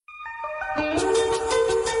Good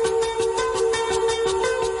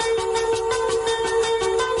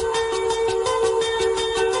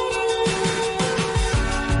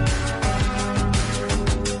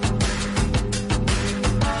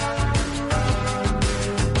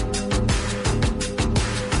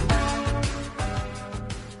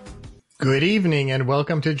evening and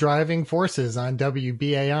welcome to Driving Forces on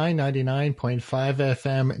WBAI 99.5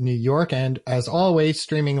 FM New York, and as always,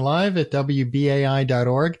 streaming live at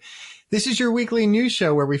WBAI.org. This is your weekly news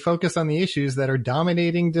show where we focus on the issues that are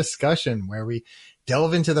dominating discussion, where we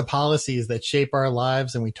delve into the policies that shape our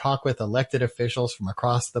lives, and we talk with elected officials from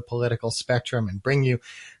across the political spectrum and bring you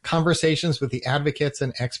conversations with the advocates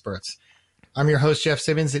and experts. I'm your host, Jeff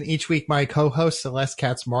Simmons, and each week my co-host, Celeste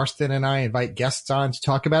Katz-Marston, and I invite guests on to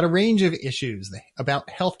talk about a range of issues about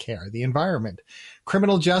healthcare, the environment,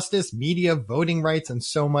 criminal justice, media, voting rights, and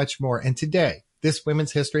so much more. And today, this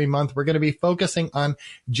Women's History Month, we're going to be focusing on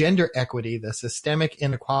gender equity, the systemic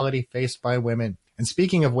inequality faced by women. And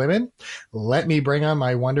speaking of women, let me bring on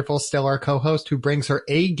my wonderful stellar co-host who brings her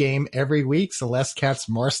A game every week, Celeste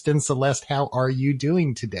Katz-Marston. Celeste, how are you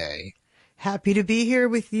doing today? Happy to be here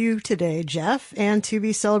with you today, Jeff, and to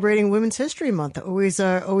be celebrating Women's History Month. Always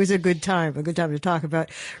a good time to talk about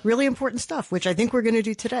really important stuff, which I think we're going to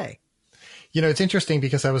do today. You know, it's interesting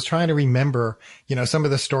because I was trying to remember, some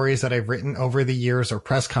of the stories that I've written over the years or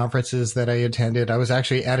press conferences that I attended. I was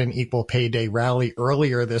actually at an Equal Pay Day rally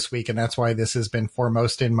earlier this week, and that's why this has been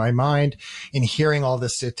foremost in my mind in hearing all the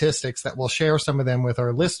statistics that we'll share some of them with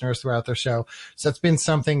our listeners throughout the show. So it's been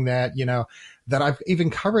something that, that I've even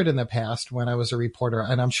covered in the past when I was a reporter,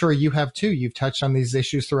 and I'm sure you have too. You've touched on these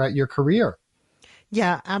issues throughout your career.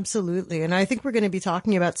 Yeah, absolutely. And I think we're going to be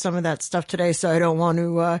talking about some of that stuff today. So I don't want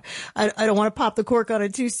to, I don't want to pop the cork on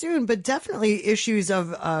it too soon, but definitely issues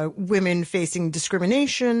of, women facing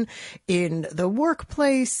discrimination in the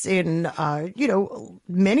workplace, in,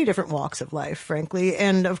 many different walks of life, frankly.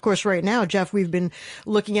 And of course, right now, Jeff, we've been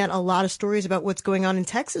looking at a lot of stories about what's going on in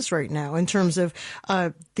Texas right now in terms of,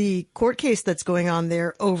 the court case that's going on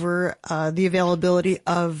there over, the availability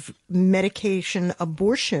of medication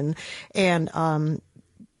abortion. And,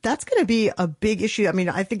 that's going to be a big issue. I mean,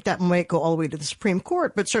 I think that might go all the way to the Supreme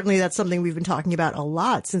Court, but certainly that's something we've been talking about a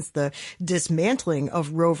lot since the dismantling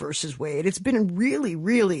of Roe versus Wade. It's been really,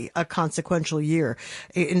 really a consequential year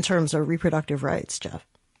in terms of reproductive rights, Jeff.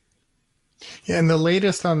 Yeah, and the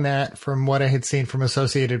latest on that from what I had seen from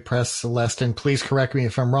Associated Press, Celeste, and please correct me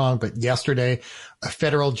if I'm wrong, but yesterday a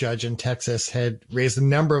federal judge in Texas had raised a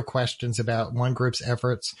number of questions about one group's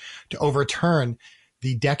efforts to overturn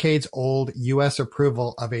the decades-old U.S.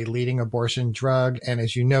 approval of a leading abortion drug. And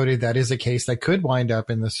as you noted, that is a case that could wind up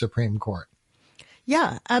in the Supreme Court.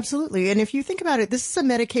 Yeah, absolutely. And if you think about it, this is a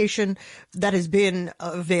medication that has been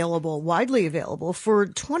widely available for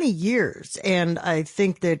 20 years. And I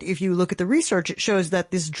think that if you look at the research, it shows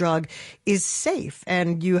that this drug is safe.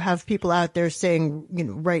 And you have people out there saying,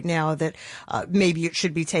 right now that maybe it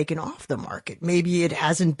should be taken off the market. Maybe it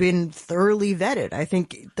hasn't been thoroughly vetted. I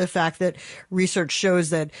think the fact that research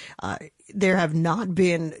shows that there have not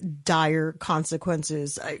been dire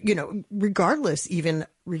consequences,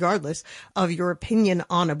 regardless of your opinion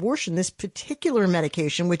on abortion. This particular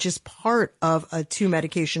medication, which is part of a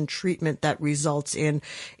 2-medication treatment that results in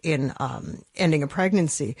ending a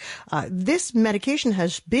pregnancy, this medication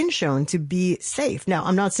has been shown to be safe. Now,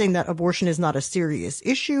 I'm not saying that abortion is not a serious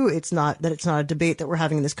issue. It's not a debate that we're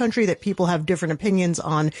having in this country, that people have different opinions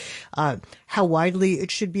on how widely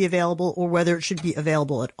it should be available or whether it should be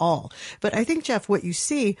available at all. But I think, Jeff, what you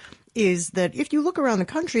see is that if you look around the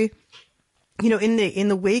country, in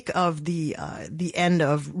the wake of the end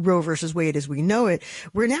of Roe versus Wade as we know it,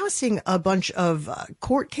 we're now seeing a bunch of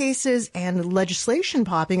court cases and legislation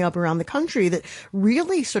popping up around the country that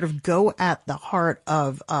really sort of go at the heart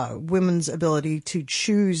of women's ability to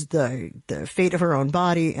choose the fate of her own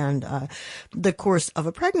body and the course of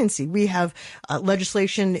a pregnancy. We have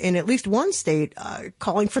legislation in at least one state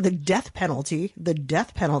calling for the death penalty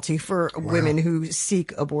for women who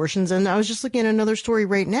seek abortions. And I was just looking at another story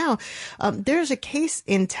right now. There's a case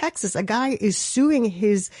in Texas. A guy is suing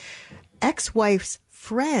his ex-wife's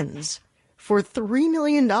friends for $3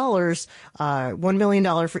 million, $1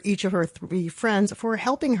 million for each of her 3 friends for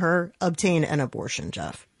helping her obtain an abortion,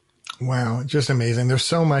 Jeff. Wow, just amazing. There's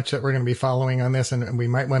so much that we're going to be following on this, and we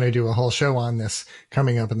might want to do a whole show on this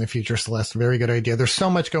coming up in the future, Celeste. Very good idea. There's so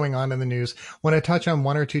much going on in the news. Want to touch on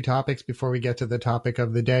one or two topics before we get to the topic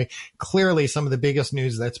of the day. Clearly, some of the biggest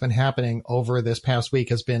news that's been happening over this past week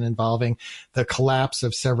has been involving the collapse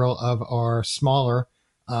of several of our smaller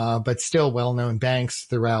but still well-known banks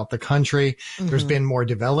throughout the country. Mm-hmm. There's been more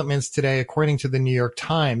developments today. According to the New York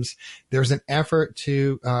Times, there's an effort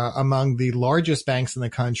to, among the largest banks in the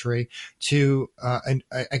country to,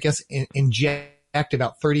 inject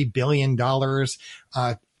about $30 billion,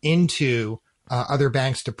 into other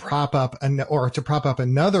banks to prop up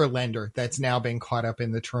another lender that's now been caught up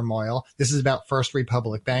in the turmoil. This is about First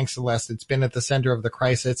Republic Bank, Celeste. It's been at the center of the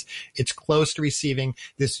crisis. It's close to receiving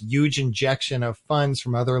this huge injection of funds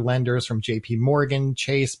from other lenders, from JP Morgan,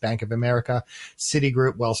 Chase, Bank of America,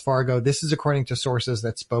 Citigroup, Wells Fargo. This is according to sources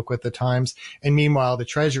that spoke with the Times. And meanwhile, the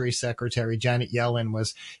Treasury Secretary, Janet Yellen,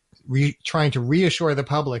 was trying to reassure the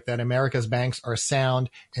public that America's banks are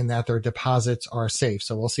sound and that their deposits are safe.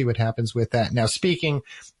 So we'll see what happens with that. Now, speaking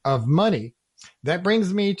of money, that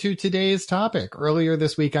brings me to today's topic. Earlier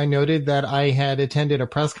this week, I noted that I had attended a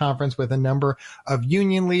press conference with a number of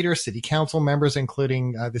union leaders, city council members,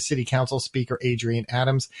 including the city council speaker, Adrienne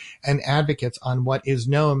Adams, and advocates on what is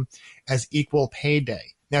known as Equal Pay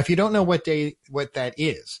Day. Now, if you don't know what that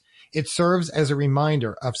is, it serves as a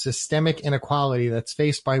reminder of systemic inequality that's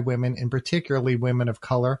faced by women, and particularly women of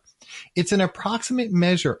color. It's an approximate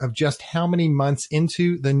measure of just how many months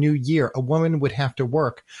into the new year a woman would have to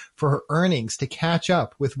work for her earnings to catch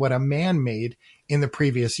up with what a man made in the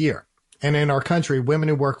previous year. And in our country, women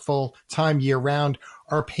who work full-time year-round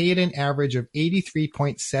are paid an average of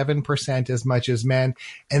 83.7% as much as men,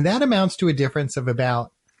 and that amounts to a difference of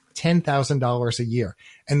about $10,000 a year.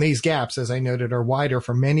 And these gaps, as I noted, are wider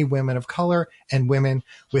for many women of color and women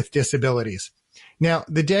with disabilities. Now,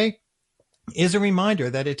 the day is a reminder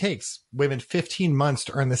that it takes women 15 months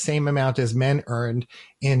to earn the same amount as men earned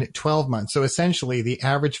in 12 months. So essentially, the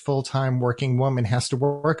average full-time working woman has to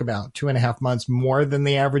work about 2.5 months more than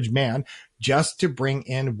the average man just to bring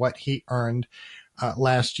in what he earned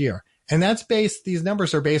last year. And these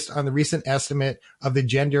numbers are based on the recent estimate of the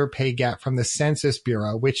gender pay gap from the Census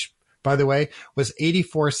Bureau, which, by the way, was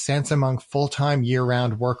 84 cents among full-time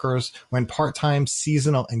year-round workers. When part-time,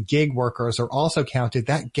 seasonal, and gig workers are also counted,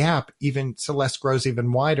 that gap Celeste, grows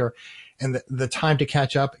even wider, and the time to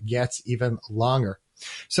catch up gets even longer.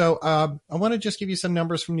 So I want to just give you some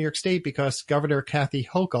numbers from New York State, because Governor Kathy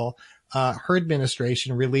Hochul, her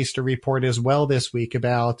administration, released a report as well this week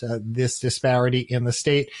about this disparity in the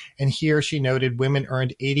state. And here she noted women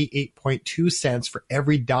earned 88.2 cents for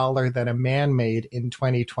every dollar that a man made in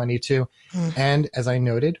 2022. And as I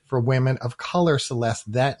noted, for women of color,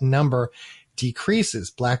 Celeste, that number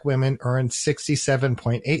decreases. Black women earned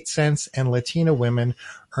 67.8 cents and Latina women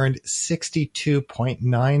earned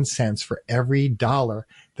 62.9 cents for every dollar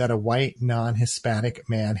that a white non-Hispanic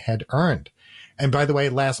man had earned. And by the way,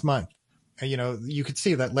 last month, you could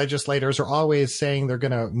see that legislators are always saying they're going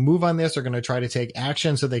to move on this, they're going to try to take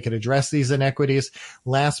action so they could address these inequities.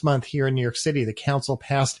 Last month here in New York City, the council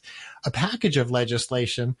passed a package of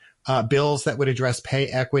legislation, bills that would address pay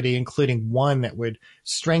equity, including one that would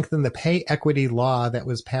strengthen the pay equity law that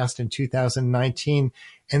was passed in 2019.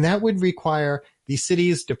 And that would require the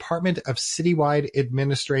city's Department of Citywide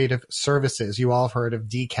Administrative Services. You all have heard of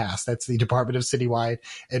DCAS. That's the Department of Citywide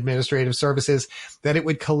Administrative Services, that it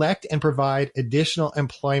would collect and provide additional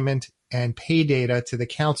employment and pay data to the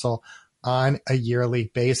council on a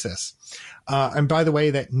yearly basis. And by the way,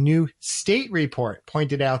 that new state report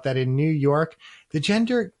pointed out that in New York, the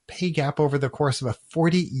gender pay gap over the course of a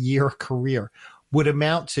 40-year career would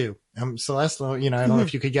amount to, Celeste, I don't know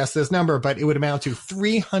if you could guess this number, but it would amount to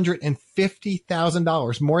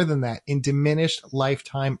 $350,000, more than that, in diminished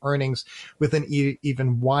lifetime earnings, with an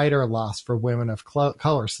even wider loss for women of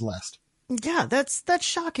color, Celeste. Yeah, that's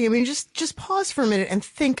shocking. I mean, just pause for a minute and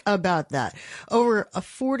think about that. Over a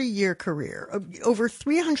 40-year career, over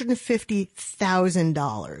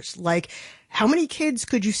 $350,000. Like, how many kids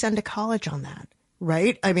could you send to college on that?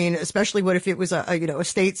 Right? I mean, especially what if it was a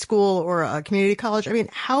state school or a community college? I mean,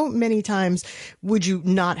 how many times would you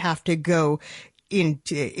not have to go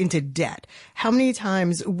into debt? How many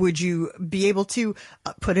times would you be able to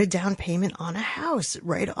put a down payment on a house,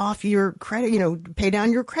 right off your credit, pay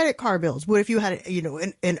down your credit card bills? What if you had,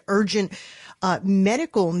 an urgent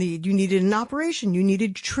medical need? You needed an operation. You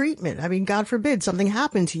needed treatment. I mean, God forbid something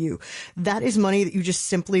happened to you. That is money that you just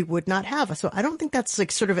simply would not have. So I don't think that's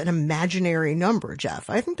like sort of an imaginary number, Jeff.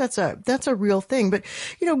 I think that's a real thing. But,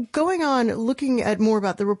 going on, looking at more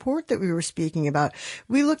about the report that we were speaking about,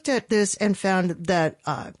 we looked at this and found that,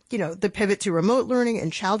 the pivot to remote learning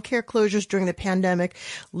and childcare closures during the pandemic,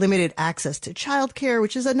 limited access to childcare,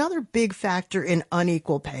 which is another big factor in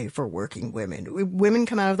unequal pay for working women. Women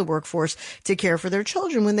come out of the workforce to care for their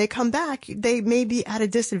children. When they come back, they may be at a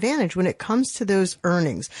disadvantage when it comes to those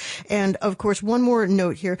earnings. And of course, one more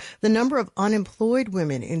note here, the number of unemployed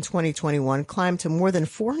women in 2021 climbed to more than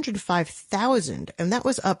 405,000, and that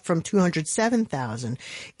was up from 207,000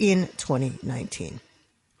 in 2019.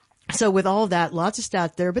 So with all of that, lots of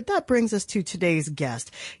stats there, but that brings us to today's guest,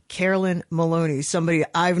 Carolyn Maloney, somebody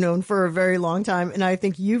I've known for a very long time, and I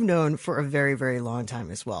think you've known for a very, very long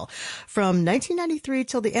time as well. From 1993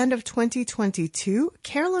 till the end of 2022,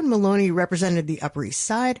 Carolyn Maloney represented the Upper East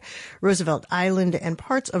Side, Roosevelt Island, and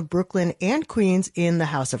parts of Brooklyn and Queens in the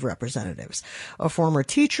House of Representatives. A former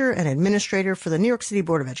teacher and administrator for the New York City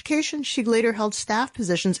Board of Education, she later held staff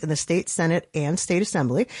positions in the State Senate and State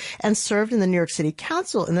Assembly and served in the New York City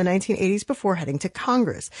Council in the 1980s before heading to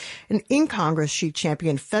Congress. And in Congress, she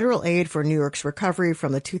championed federal aid for New York's recovery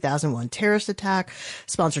from the 2001 terrorist attack,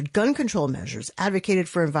 sponsored gun control measures, advocated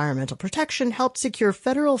for environmental protection, helped secure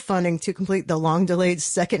federal funding to complete the long-delayed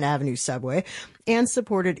Second Avenue subway, and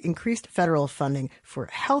supported increased federal funding for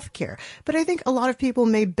health care. But I think a lot of people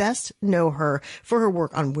may best know her for her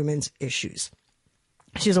work on women's issues.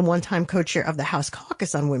 She's a one-time co-chair of the House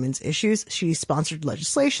Caucus on Women's Issues. She sponsored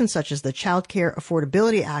legislation such as the Child Care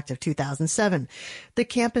Affordability Act of 2007, the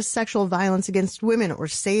Campus Sexual Violence Against Women, or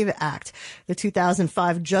SAVE Act, the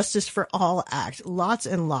 2005 Justice for All Act, lots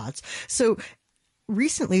and lots. So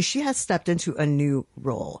recently, she has stepped into a new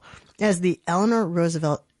role as the Eleanor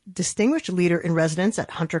Roosevelt Distinguished Leader in Residence at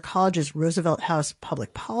Hunter College's Roosevelt House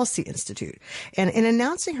Public Policy Institute. And in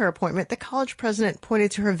announcing her appointment, the college president pointed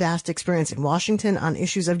to her vast experience in Washington on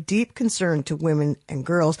issues of deep concern to women and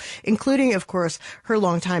girls, including, of course, her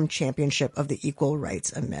longtime championship of the Equal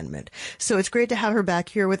Rights Amendment. So it's great to have her back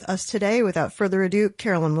here with us today. Without further ado,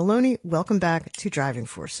 Carolyn Maloney, welcome back to Driving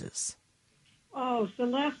Forces. Oh,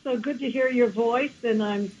 Celeste, so good to hear your voice, and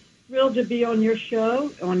I'm thrilled to be on your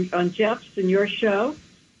show, on Jeff's and your show.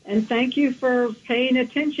 And thank you for paying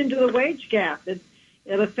attention to the wage gap. It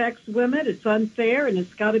affects women, it's unfair, and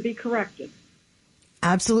it's got to be corrected.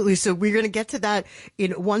 Absolutely. So we're going to get to that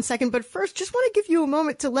in 1 second. But first, just want to give you a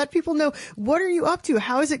moment to let people know, what are you up to?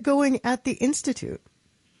 How is it going at the Institute?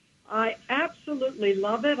 I absolutely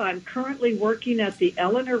love it. I'm currently working at the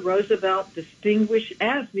Eleanor Roosevelt Distinguished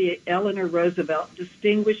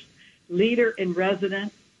Leader in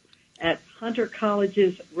Residence at Hunter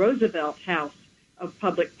College's Roosevelt House of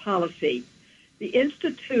Public Policy. The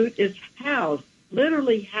Institute is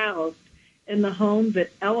literally housed in the home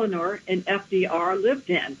that Eleanor and FDR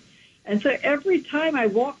lived in. And so every time I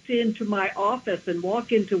walked into my office and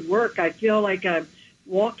walk into work, I feel like I'm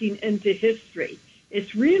walking into history.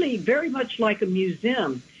 It's really very much like a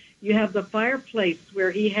museum. You have the fireplace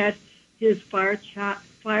where he had his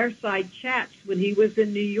fireside chats when he was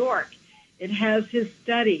in New York. It has his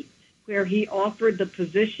study, where he offered the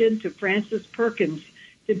position to Frances Perkins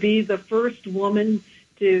to be the first woman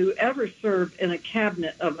to ever serve in a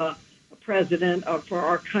cabinet of a president for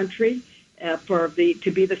our country,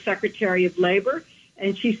 to be the Secretary of Labor.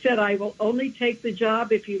 And she said, I will only take the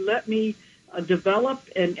job if you let me develop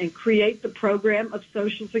and create the program of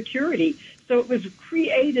Social Security. So it was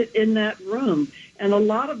created in that room. And a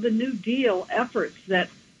lot of the New Deal efforts that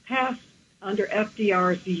passed under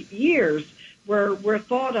FDR's years were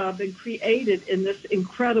thought of and created in this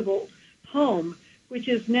incredible home, which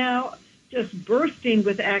is now just bursting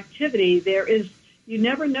with activity. You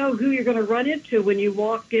never know who you're going to run into when you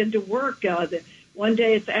walk into work. One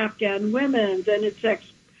day it's Afghan women, then it's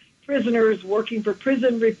ex-prisoners working for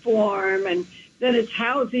prison reform, and then it's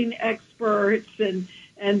housing experts, and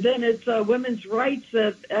then it's women's rights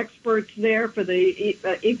experts there for the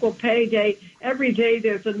Equal Pay Day. Every day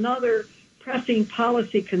there's another pressing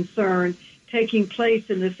policy concern taking place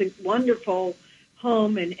in this wonderful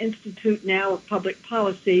home and institute now of public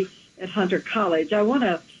policy at Hunter College. I want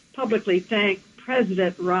to publicly thank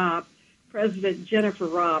President Jennifer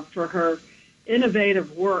Robb, for her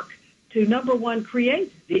innovative work to, number one,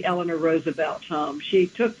 create the Eleanor Roosevelt home. She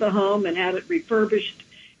took the home and had it refurbished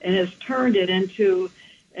and has turned it into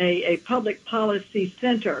a public policy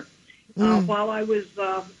center. While I was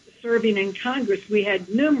serving in Congress, we had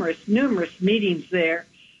numerous meetings there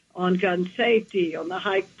on gun safety, on the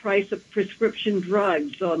high price of prescription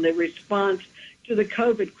drugs, on the response to the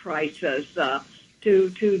COVID crisis, to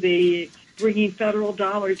the bringing federal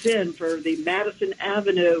dollars in for the Madison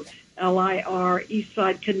Avenue LIR East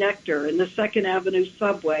Side Connector and the Second Avenue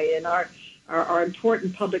subway, and our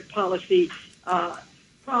important public policy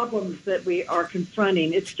problems that we are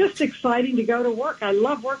confronting. It's just exciting to go to work. I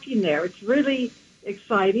love working there. It's really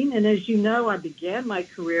exciting. And as you know, I began my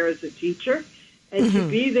career as a teacher. And to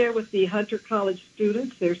be there with the Hunter College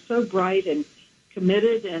students, they're so bright and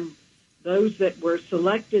committed, and those that were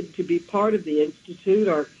selected to be part of the Institute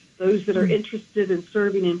are those that are interested in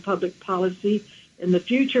serving in public policy in the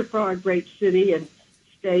future for our great city and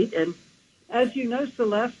state. And as you know,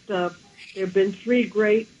 Celeste, there have been 3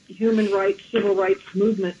 great human rights, civil rights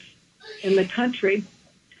movements in the country,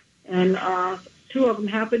 and 2 of them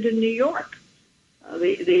happened in New York.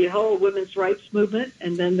 The whole women's rights movement,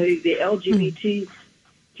 and then the LGBTQ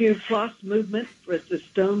plus movement with the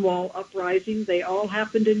Stonewall uprising. They all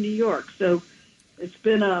happened in New York. So it's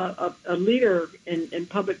been a leader in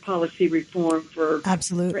public policy reform for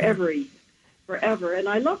absolutely forever. And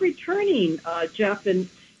I love returning, Jeff and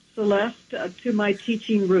Celeste, to my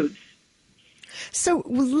teaching roots. So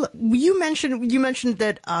you mentioned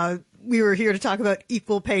that we were here to talk about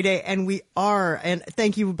Equal Pay Day, and we are. And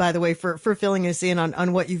thank you, by the way, for filling us in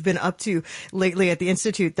on what you've been up to lately at the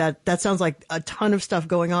Institute. That sounds like a ton of stuff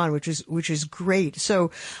going on, which is great.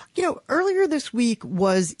 So, earlier this week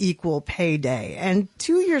was Equal Pay Day, and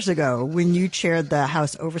 2 years ago, when you chaired the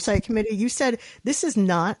House Oversight Committee, you said this is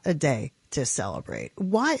not a day to celebrate.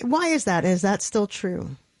 Why is that? Is that still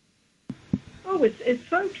true? Oh, it's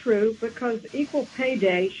so true, because Equal Pay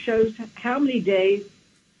Day shows how many days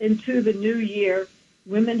into the new year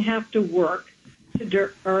women have to work to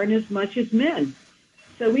earn as much as men.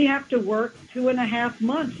 So we have to work 2.5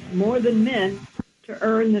 months more than men to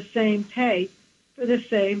earn the same pay for the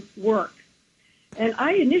same work. And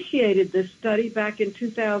I initiated this study back in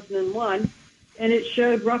 2001, and it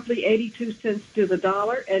showed roughly 82 cents to the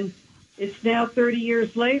dollar, and it's now 20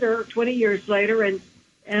 years later,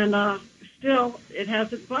 and still it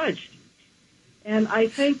hasn't budged. And I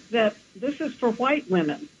think that this is for white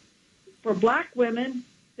women. For black women,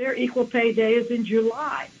 their Equal Pay Day is in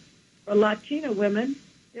July. For Latina women,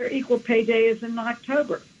 their Equal Pay Day is in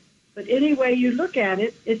October. But any way you look at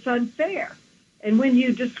it, it's unfair. And when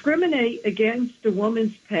you discriminate against a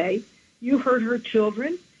woman's pay, you hurt her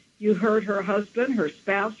children, you hurt her husband, her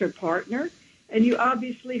spouse, her partner, and you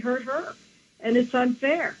obviously hurt her. And it's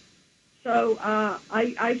unfair. So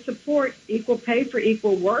I support equal pay for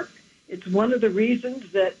equal work. It's one of the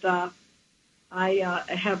reasons that I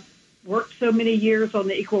have worked so many years on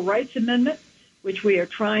the Equal Rights Amendment, which we are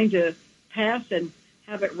trying to pass and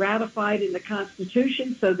have it ratified in the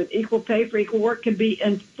Constitution so that equal pay for equal work can be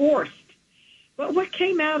enforced. But what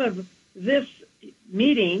came out of this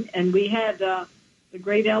meeting, and we had the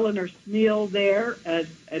great Eleanor Roosevelt there,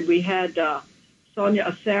 and we had Sonia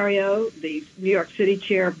Osorio, the New York City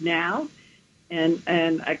chair of NOW, and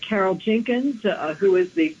Carol Jenkins, who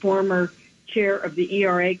is the former chair of the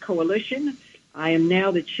ERA Coalition. I am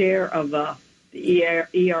now the chair of the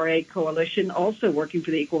ERA Coalition, also working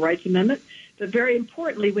for the Equal Rights Amendment. But very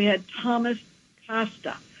importantly, we had Thomas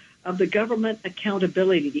Costa of the Government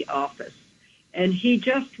Accountability Office. And he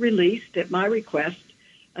just released, at my request,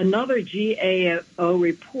 another GAO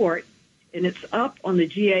report, and it's up on the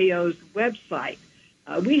GAO's website.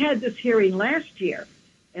 We had this hearing last year,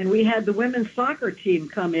 and we had the women's soccer team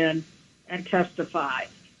come in and testify.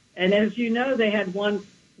 And as you know, they had one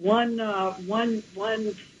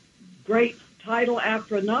great title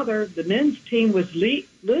after another. The men's team was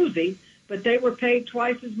losing, but they were paid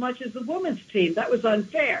twice as much as the women's team. That was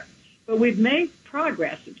unfair. But we've made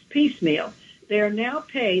progress. It's piecemeal. They are now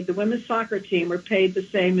paid, the women's soccer team are paid the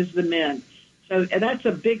same as the men. So that's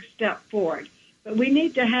a big step forward. But we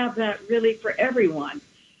need to have that really for everyone.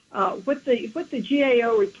 What the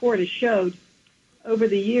GAO report has showed over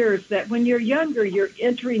the years, that when you're younger, you're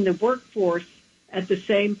entering the workforce at the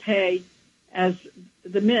same pay as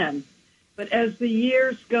the men. But as the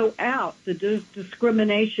years go out, the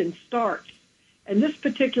discrimination starts. And this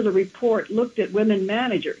particular report looked at women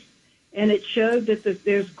managers, and it showed that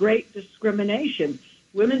there's great discrimination.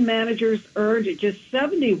 Women managers earned just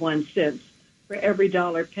 71 cents for every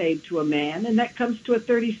dollar paid to a man, and that comes to a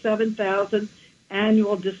 37,000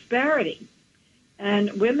 annual disparity.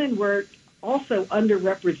 And women were also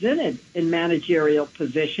underrepresented in managerial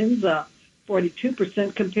positions,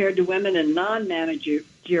 42% compared to women in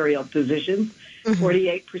non-managerial positions,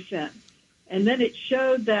 48%. And then it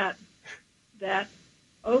showed that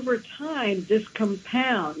over time this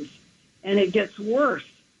compounds and it gets worse.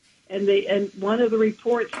 And one of the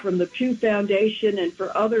reports from the Pew Foundation and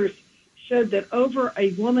for others showed that over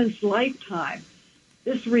a woman's lifetime,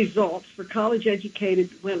 this results for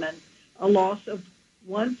college-educated women a loss of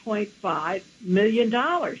 $1.5 million.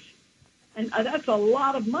 And that's a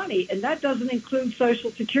lot of money, and that doesn't include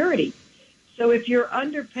Social Security. So if you're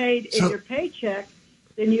underpaid in your paycheck,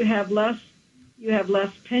 then you have less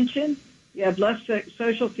pension, you have less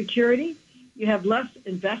Social Security, you have less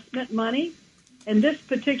investment money. And this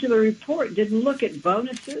particular report didn't look at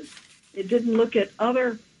bonuses. It didn't look at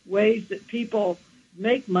other ways that people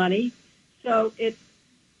make money. So it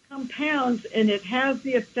compounds, and it has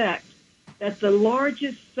the effect that the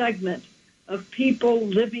largest segment of people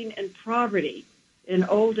living in poverty in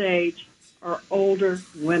old age are older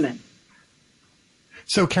women.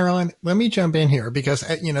 So, Carolyn, let me jump in here because,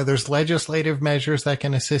 there's legislative measures that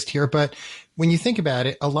can assist here. But when you think about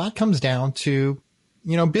it, a lot comes down to,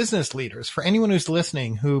 business leaders. For anyone who's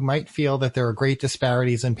listening who might feel that there are great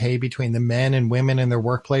disparities in pay between the men and women in their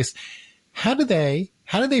workplace, how do they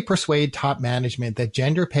persuade top management that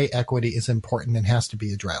gender pay equity is important and has to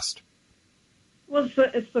be addressed? Well,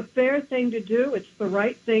 it's the fair thing to do. It's the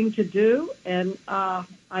right thing to do. And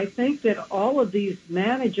I think that all of these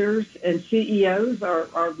managers and CEOs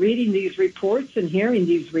are reading these reports and hearing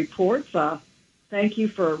these reports. Thank you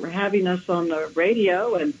for having us on the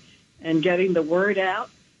radio and getting the word out.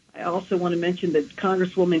 I also want to mention that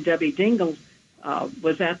Congresswoman Debbie Dingell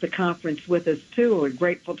was at the conference with us, too. We're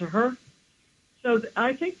grateful to her. So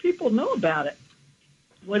I think people know about it.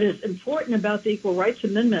 What is important about the Equal Rights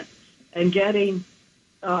Amendment and getting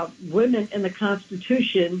women in the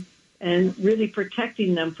Constitution and really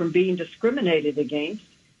protecting them from being discriminated against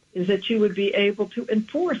is that you would be able to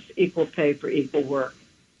enforce equal pay for equal work.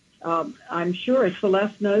 I'm sure, as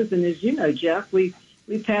Celeste knows, and as you know, Jeff, we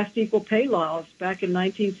passed equal pay laws back in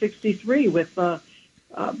 1963 with the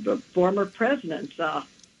former presidents.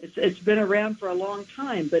 It's been around for a long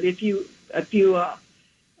time, but if you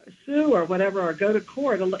sue or whatever or go to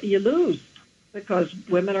court, you lose because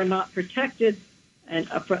women are not protected and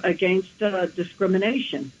against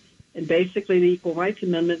discrimination. And basically, the Equal Rights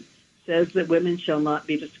Amendment says that women shall not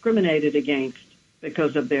be discriminated against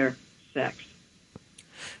because of their sex.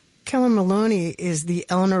 Carolyn Maloney is the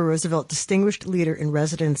Eleanor Roosevelt Distinguished Leader in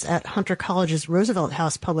Residence at Hunter College's Roosevelt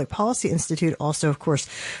House Public Policy Institute. Also, of course,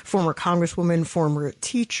 former congresswoman, former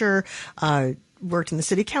teacher, worked in the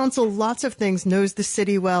city council, lots of things, knows the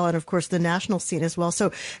city well, and of course the national scene as well. So,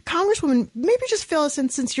 Congresswoman, maybe just fill us in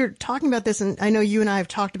since you're talking about this, and I know you and I have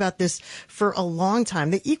talked about this for a long time.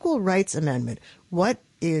 The Equal Rights Amendment, what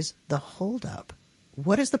is the holdup?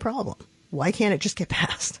 What is the problem? Why can't it just get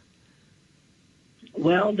passed?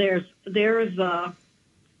 Well, there is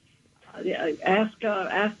ask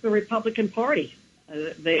the Republican Party.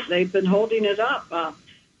 They've been holding it up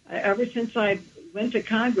ever since I went to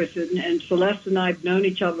Congress, and Celeste and I have known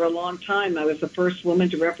each other a long time. I was the first woman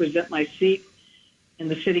to represent my seat in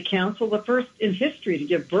the city council, the first in history to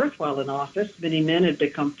give birth while in office. Many men had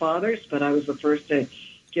become fathers, but I was the first to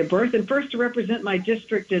give birth and first to represent my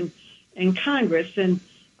district in Congress. And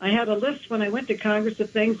I had a list when I went to Congress of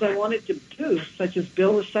things I wanted to do, such as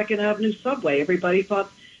build a Second Avenue subway. Everybody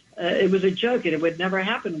thought it was a joke and it would never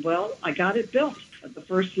happen. Well, I got it built at the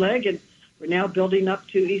first leg, and we're now building up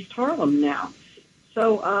to East Harlem now.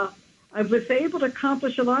 So I was able to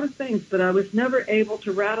accomplish a lot of things, but I was never able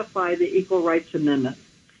to ratify the Equal Rights Amendment.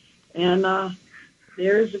 And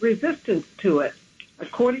there's resistance to it.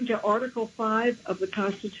 According to Article 5 of the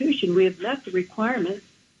Constitution, we have met the requirement,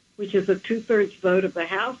 which is a 2/3 vote of the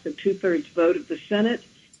House, a 2/3 vote of the Senate,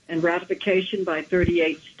 and ratification by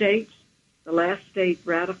 38 states. The last state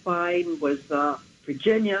ratifying was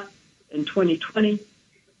Virginia in 2020.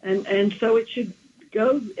 And so it should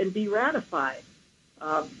go and be ratified.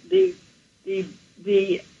 The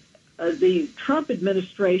Trump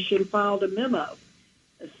administration filed a memo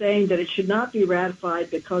saying that it should not be ratified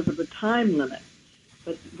because of the time limit.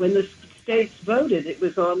 But when the states voted, it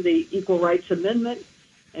was on the Equal Rights Amendment,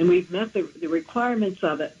 and we've met the requirements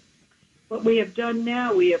of it. What we have done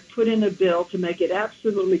now, we have put in a bill to make it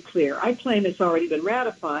absolutely clear. I claim it's already been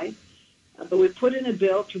ratified, but we've put in a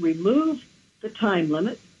bill to remove the time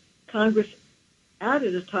limit. Congress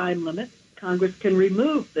added a time limit. Congress can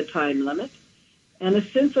remove the time limit, and a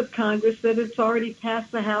sense of Congress that it's already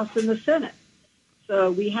passed the House and the Senate. So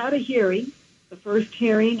we had a hearing, the first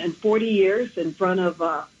hearing in 40 years in front of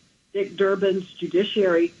Dick Durbin's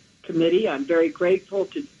Judiciary Committee. I'm very grateful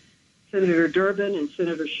to Senator Durbin and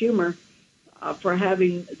Senator Schumer for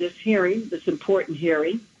having this hearing, this important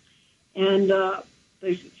hearing. And the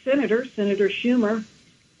Senator Schumer,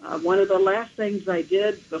 one of the last things I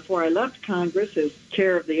did before I left Congress as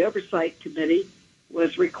chair of the Oversight Committee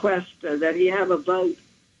was request that he have a vote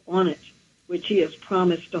on it, which he has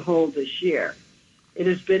promised to hold this year. It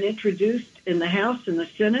has been introduced in the House and the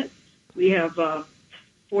Senate. We have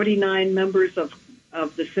 49 members of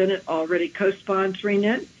the Senate already co-sponsoring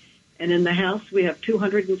it. And in the House, we have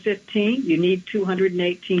 215. You need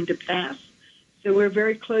 218 to pass. So we're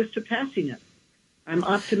very close to passing it. I'm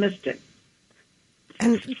optimistic.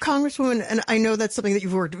 And Congresswoman, and I know that's something that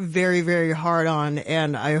you've worked very, very hard on,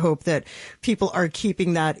 and I hope that people are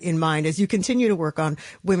keeping that in mind as you continue to work on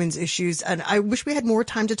women's issues. And I wish we had more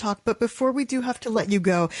time to talk, but before we do have to let you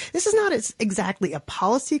go, this is not exactly a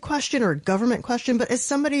policy question or a government question, but as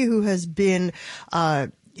somebody who has been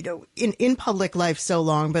in public life so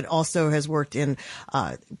long, but also has worked in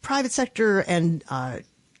private sector and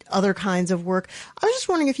other kinds of work. I was just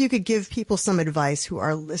wondering if you could give people some advice who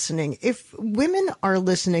are listening. If women are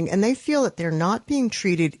listening and they feel that they're not being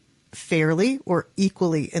treated fairly or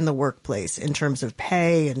equally in the workplace in terms of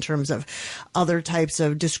pay, in terms of other types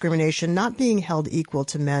of discrimination, not being held equal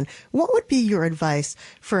to men, what would be your advice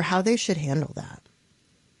for how they should handle that?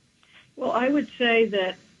 Well, I would say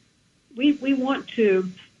that we want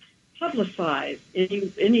to publicize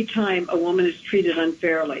any time a woman is treated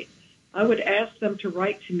unfairly. I would ask them to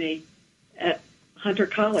write to me at Hunter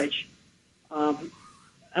College,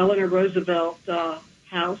 Eleanor Roosevelt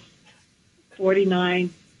House,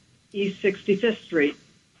 49 East 65th Street,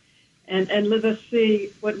 and let us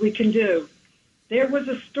see what we can do. There was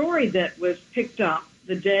a story that was picked up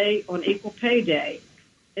the day on Equal Pay Day,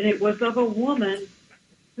 and it was of a woman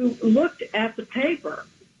who looked at the paper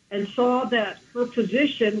and saw that her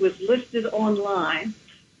position was listed online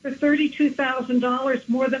for $32,000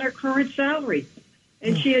 more than her current salary.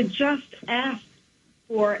 And she had just asked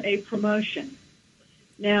for a promotion.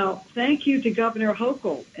 Now, thank you to Governor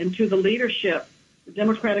Hochul and to the leadership, the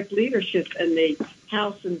Democratic leadership in the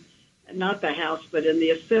House, and not the House, but in the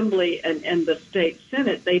Assembly and the State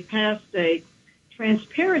Senate. They passed a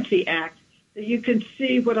Transparency Act that you can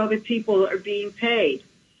see what other people are being paid.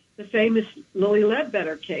 The famous Lilly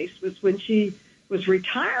Ledbetter case was when she was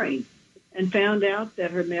retiring and found out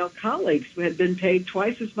that her male colleagues had been paid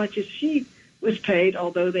twice as much as she was paid,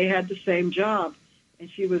 although they had the same job, and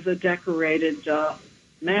she was a decorated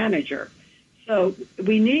manager. So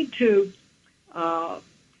we need to,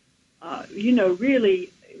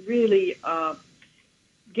 really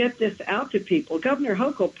get this out to people. Governor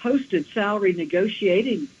Hochul posted salary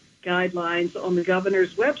negotiating guidelines on the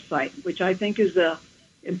governor's website, which I think is a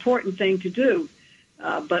important thing to do.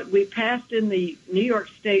 But we passed in the New York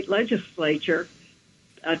State Legislature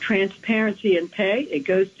transparency in pay. It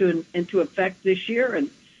goes into effect this year in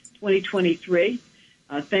 2023.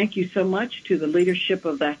 Thank you so much to the leadership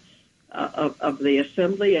of the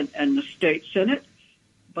Assembly and the State Senate.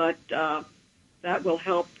 But that will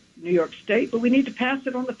help New York State. But we need to pass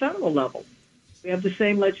it on the federal level. We have the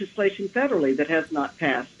same legislation federally that has not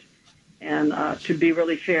passed. And to be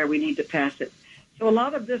really fair, we need to pass it. So a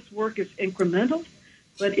lot of this work is incremental.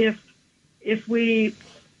 But if we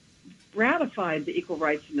ratified the Equal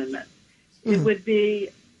Rights Amendment, it would be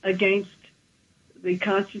against the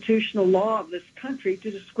constitutional law of this country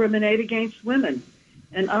to discriminate against women.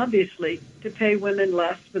 And obviously, to pay women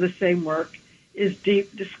less for the same work is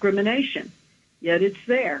deep discrimination. Yet it's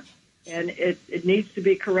there, and it needs to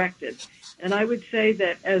be corrected. And I would say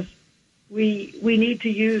that as we need to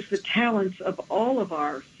use the talents of all of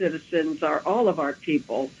our citizens, all of our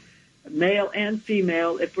people, male and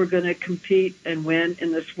female, if we're going to compete and win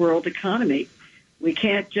in this world economy. We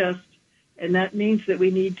can't and that means that we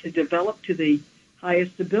need to develop to the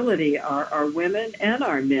highest ability our women and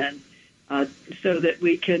our men so that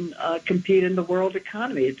we can compete in the world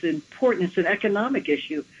economy. It's important. It's an economic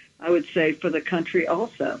issue, I would say, for the country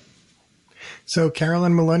also. So,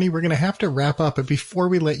 Carolyn Maloney, we're going to have to wrap up, but before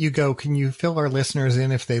we let you go, can you fill our listeners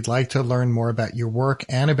in if they'd like to learn more about your work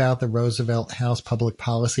and about the Roosevelt House Public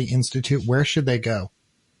Policy Institute? Where should they go?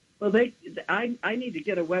 Well, I need to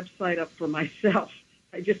get a website up for myself.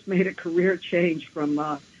 I just made a career change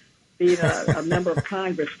from being a member of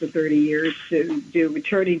Congress for 30 years to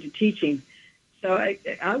returning to teaching. So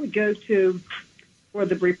I would go for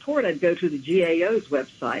the report, I'd go to the GAO's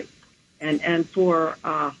website, and for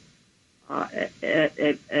the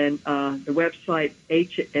website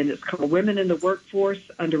and it's called Women in the Workforce,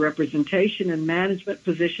 Underrepresentation in Management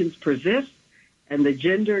Positions Persist, and the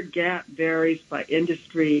gender gap varies by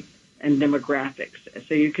industry and demographics.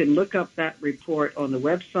 So you can look up that report on the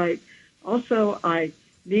website. Also, I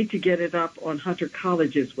need to get it up on Hunter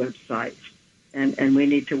College's website, and we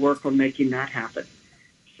need to work on making that happen.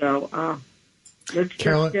 So let's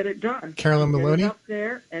get it done. Carolyn Maloney, up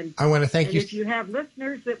there, and I want to thank you. If you have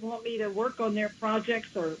listeners that want me to work on their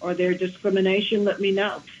projects or their discrimination, let me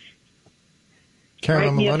know.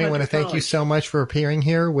 Carolyn Maloney, I want to thank you so much for appearing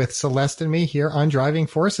here with Celeste and me here on Driving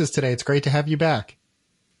Forces today. It's great to have you back.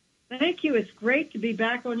 Thank you. It's great to be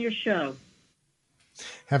back on your show.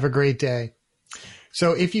 Have a great day.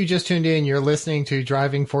 So if you just tuned in, you're listening to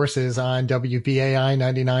Driving Forces on WBAI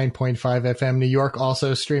 99.5 FM New York,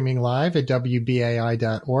 also streaming live at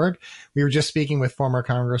WBAI.org. We were just speaking with former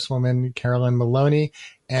Congresswoman Carolyn Maloney,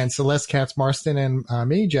 and Celeste Katz-Marston and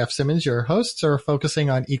me, Jeff Simmons, your hosts, are focusing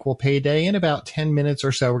on Equal Pay Day. In about 10 minutes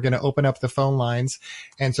or so, we're going to open up the phone lines.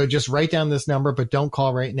 And so just write down this number, but don't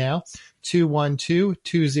call right now.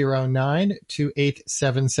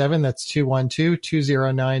 212-209-2877. That's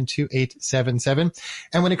 212-209-2877.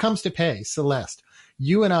 And when it comes to pay, Celeste,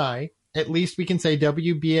 you and I, at least we can say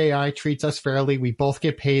WBAI treats us fairly. We both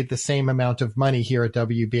get paid the same amount of money here at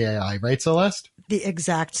WBAI, right, Celeste? The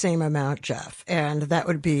exact same amount, Jeff. And that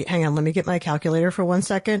would be, hang on, let me get my calculator for 1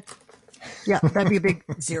 second. Yeah, that'd be a big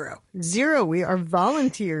zero. Zero. We are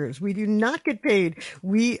volunteers. We do not get paid.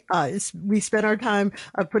 We spend our time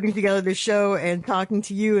putting together this show and talking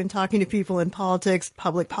to you and talking to people in politics,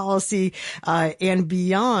 public policy, and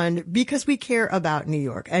beyond, because we care about New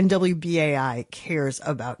York, and WBAI cares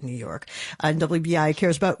about New York, and WBAI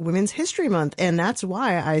cares about Women's History Month. And that's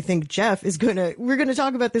why I think Jeff we're going to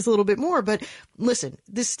talk about this a little bit more. But listen,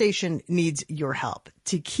 this station needs your help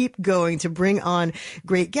to keep going, to bring on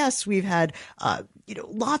great guests. We've had,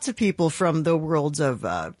 lots of people from the worlds of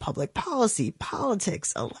public policy,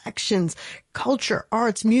 politics, elections, culture,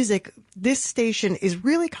 arts, music. This station is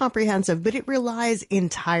really comprehensive, but it relies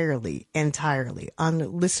entirely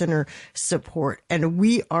on listener support. And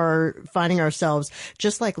we are finding ourselves,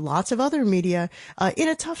 just like lots of other media, in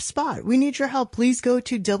a tough spot. We need your help. Please go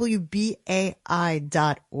to WBAI.org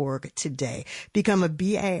today. Become a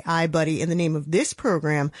BAI buddy in the name of this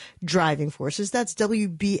program, Driving Forces. That's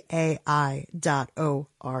WBAI.org.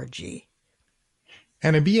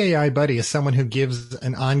 And a BAI buddy is someone who gives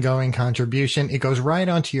an ongoing contribution. It goes right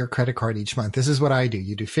onto your credit card each month. This is what I do.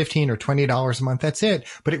 You do $15 or $20 a month. That's it.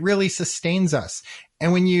 But it really sustains us.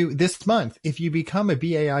 And this month, if you become a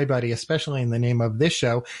BAI buddy, especially in the name of this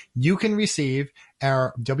show, you can receive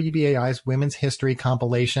our WBAI's Women's History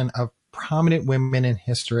compilation of prominent women in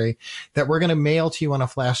history that we're going to mail to you on a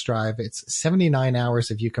flash drive. It's 79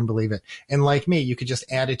 hours, if you can believe it. And like me, you could just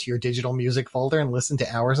add it to your digital music folder and listen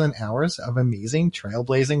to hours and hours of amazing,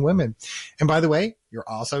 trailblazing women. And by the way, you're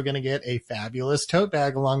also going to get a fabulous tote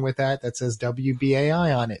bag along with that says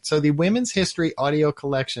WBAI on it. So the Women's History audio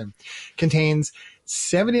collection contains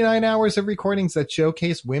 79 hours of recordings that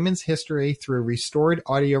showcase women's history through restored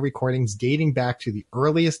audio recordings dating back to the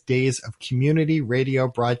earliest days of community radio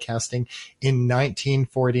broadcasting in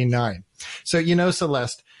 1949. So,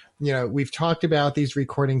 Celeste, we've talked about these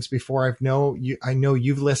recordings before. I know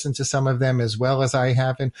you've listened to some of them as well as I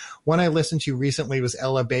have. And one I listened to recently was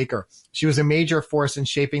Ella Baker. She was a major force in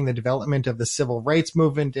shaping the development of the civil rights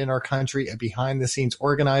movement in our country, a behind-the-scenes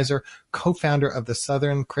organizer, co-founder of the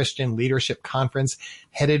Southern Christian Leadership Conference,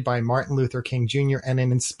 headed by Martin Luther King Jr., and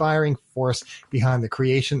an inspiring force behind the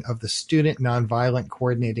creation of the Student Nonviolent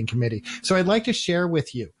Coordinating Committee. So I'd like to share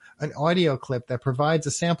with you an audio clip that provides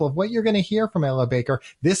a sample of what you're going to hear from Ella Baker.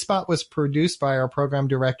 This spot was produced by our program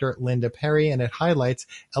director, Linda Perry, and it highlights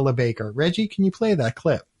Ella Baker. Reggie, can you play that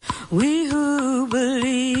clip? We who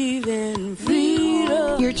believe in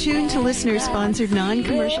freedom. You're tuned to listener-sponsored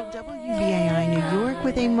non-commercial WBAI New York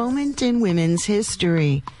with a moment in women's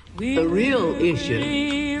history. The real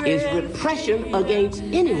issue is repression against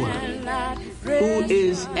anyone who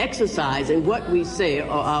is exercising what we say are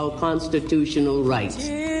our constitutional rights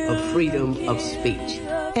of freedom of speech.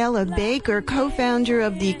 Ella Baker, co-founder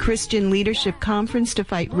of the Christian Leadership Conference to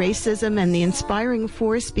Fight Racism and the inspiring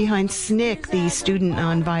force behind SNCC, the Student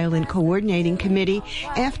Nonviolent Coordinating Committee,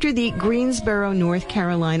 after the Greensboro, North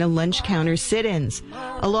Carolina lunch counter sit-ins.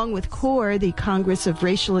 Along with CORE, the Congress of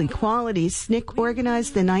Racial Equality, SNCC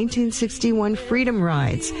organized the 1961 Freedom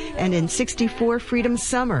Rides and in 64 Freedom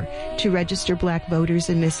Summer to register black voters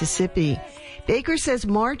in Mississippi. Baker says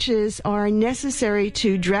marches are necessary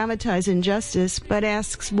to dramatize injustice, but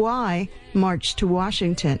asks why march to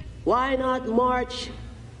Washington. Why not march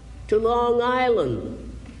to Long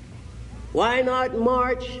Island? Why not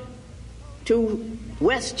march to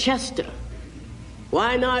Westchester?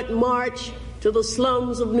 Why not march to the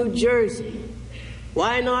slums of New Jersey?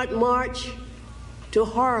 Why not march to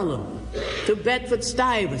Harlem, to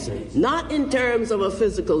Bedford-Stuyvesant? Not in terms of a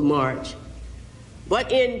physical march, but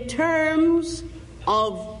in terms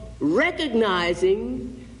of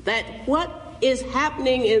recognizing that what is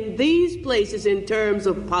happening in these places in terms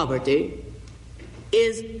of poverty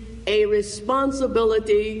is a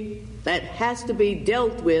responsibility that has to be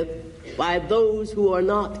dealt with by those who are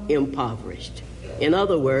not impoverished. In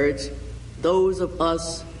other words, those of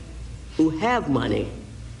us who have money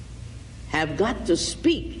have got to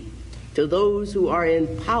speak to those who are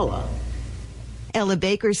in power Ella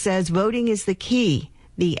Baker says voting is the key.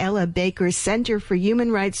 The Ella Baker Center for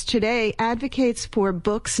Human Rights today advocates for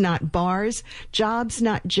books, not bars, jobs,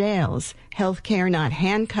 not jails, healthcare, not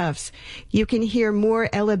handcuffs. You can hear more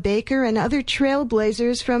Ella Baker and other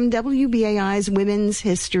trailblazers from WBAI's Women's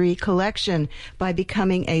History Collection by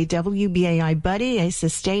becoming a WBAI Buddy, a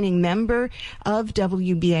sustaining member of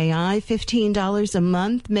WBAI. $15 a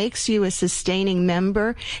month makes you a sustaining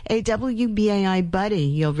member, a WBAI Buddy.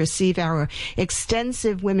 You'll receive our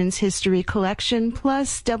extensive Women's History Collection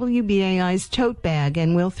plus WBAI's tote bag,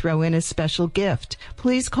 and we'll throw in a special gift.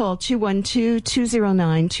 Please call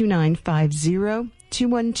 212-209-2950.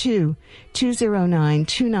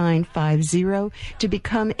 212-209-2950 to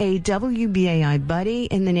become a WBAI Buddy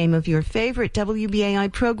in the name of your favorite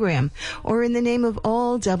WBAI program or in the name of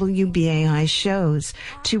all WBAI shows.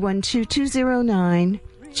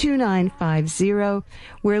 212-209-2950.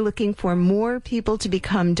 We're looking for more people to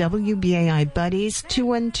become WBAI Buddies.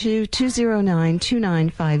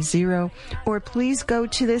 212-209-2950. Or please go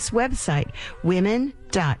to this website,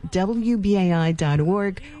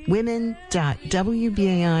 women.wbai.org,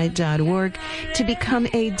 women.wbai.org, to become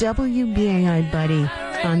a WBAI Buddy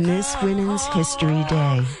on this Women's History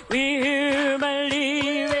Day. We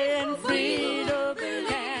believe in freedom.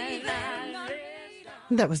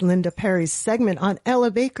 That was Linda Perry's segment on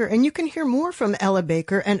Ella Baker, and you can hear more from Ella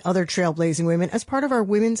Baker and other trailblazing women as part of our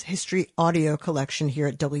Women's History audio collection here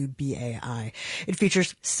at WBAI. It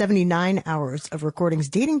features 79 hours of recordings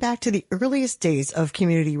dating back to the earliest days of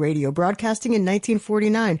community radio broadcasting in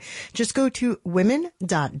 1949. Just go to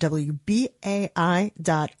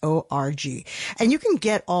women.wbai.org, and you can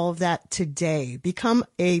get all of that today. Become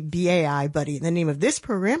a BAI Buddy in the name of this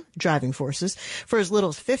program, Driving Forces, for as little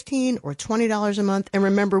as $15 or $20 a month. And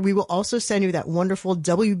remember, we will also send you that wonderful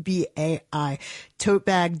WBAI tote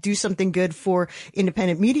bag. Do something good for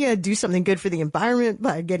independent media. Do something good for the environment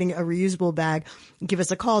by getting a reusable bag. Give us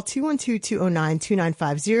a call,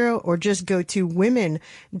 212-209-2950, or just go to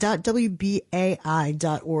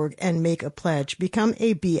women.wbai.org and make a pledge. Become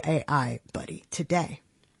a BAI Buddy today.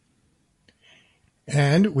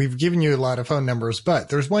 And we've given you a lot of phone numbers, but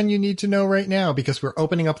there's one you need to know right now because we're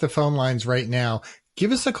opening up the phone lines right now.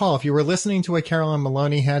 Give us a call if you were listening to what Carolyn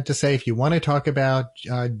Maloney had to say. If you want to talk about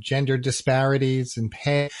gender disparities and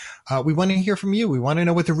pay, we want to hear from you. We want to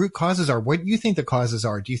know what the root causes are. What you think the causes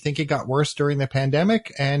are. Do you think it got worse during the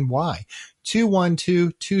pandemic, and why?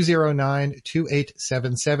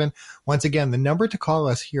 212-209-2877. Once again, the number to call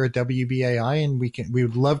us here at WBAI, and we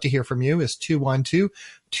would love to hear from you, is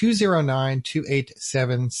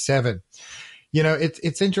 212-209-2877. You know,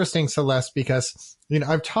 it's interesting, Celeste, because, you know,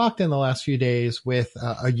 I've talked in the last few days with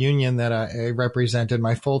a union that I represented,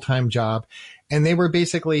 my full-time job, and they were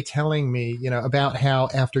basically telling me, you know, about how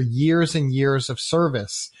after years and years of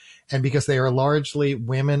service, and because they are largely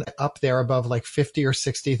women up there above like $50,000 or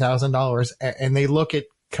 $60,000, and they look at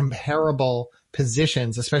comparable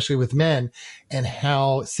positions, especially with men, and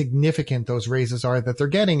how significant those raises are that they're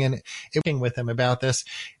getting, and working with them about this.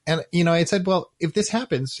 And, you know, I said, well, if this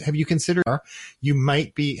happens, have you considered you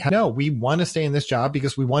might be, no, we want to stay in this job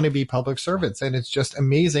because we want to be public servants. And it's just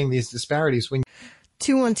amazing, these disparities. When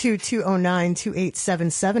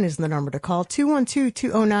 212-209-2877 is the number to call.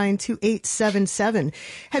 212-209-2877.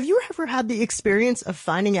 Have you ever had the experience of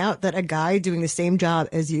finding out that a guy doing the same job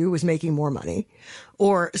as you was making more money?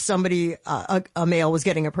 Or somebody, a male was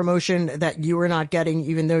getting a promotion that you were not getting,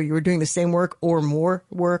 even though you were doing the same work or more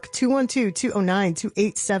work?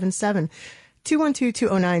 212-209-2877.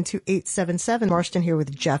 212-209-2877. Marston here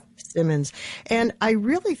with Jeff Simmons. And I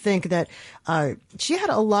really think that she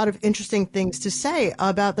had a lot of interesting things to say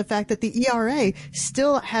about the fact that the ERA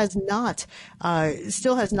still has not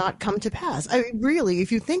come to pass. I mean, really,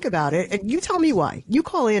 if you think about it, and you tell me why. You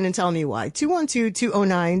call in and tell me why.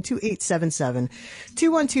 212-209-2877.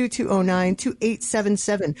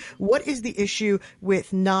 212-209-2877. What is the issue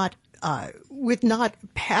with not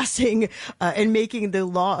passing and making the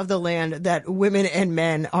law of the land that women and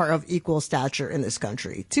men are of equal stature in this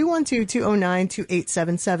country?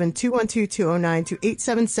 212-209-2877,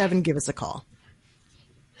 212-209-2877. Give us a call.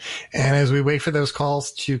 And as we wait for those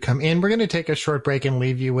calls to come in, we're going to take a short break and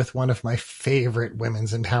leave you with one of my favorite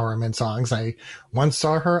women's empowerment songs. I once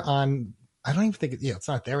saw her on, I don't even think it's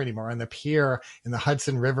not there anymore, on the pier in the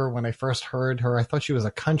Hudson River. When I first heard her, I thought she was a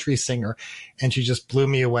country singer, and she just blew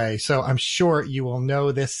me away. So I'm sure you will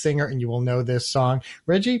know this singer and you will know this song.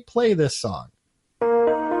 Reggie, play this song.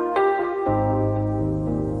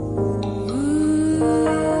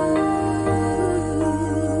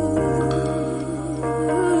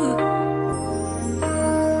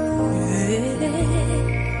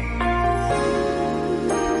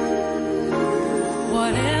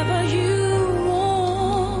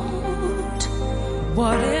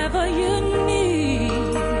 whatever you need.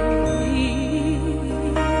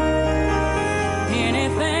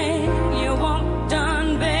 Anything you want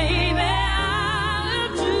done, baby,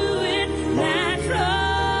 I'll do it naturally.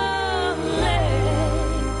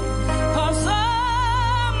 'Cause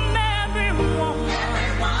I'm every woman,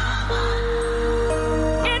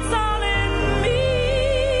 it's all in me.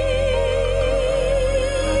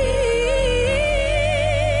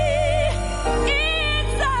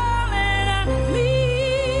 It's all in me.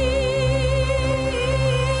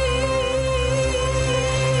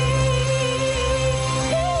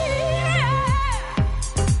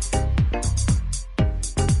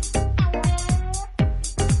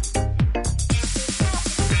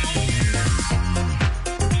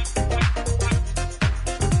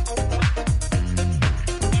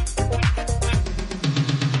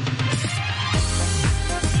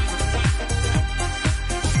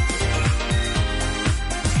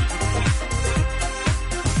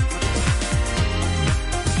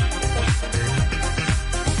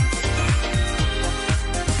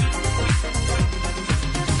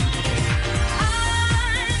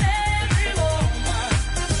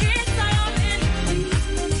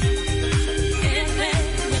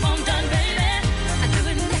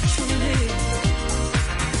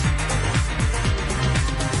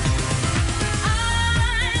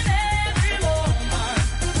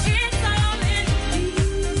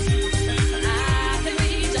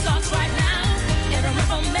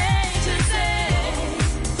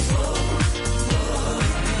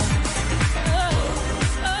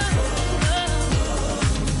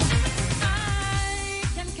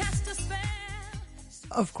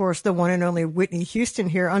 Of course, the one and only Whitney Houston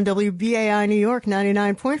here on WBAI New York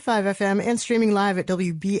 99.5 FM and streaming live at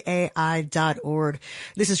WBAI.org.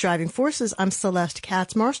 This is Driving Forces. I'm Celeste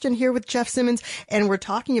Katz-Marston here with Jeff Simmons, and we're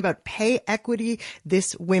talking about pay equity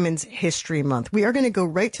this Women's History Month. We are going to go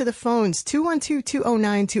right to the phones,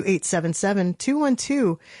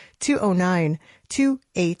 212-209-2877,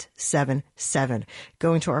 212-209-2877.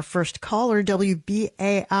 Going to our first caller,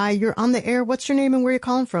 WBAI. You're on the air. What's your name and where are you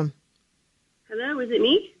calling from? Hello, is it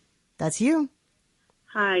me? That's you.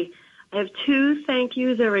 Hi. I have two thank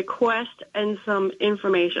yous, a request, and some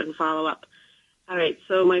information follow-up. All right,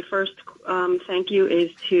 so my first thank you is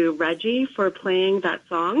to Reggie for playing that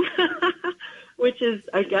song, which is,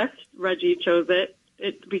 I guess, Reggie chose it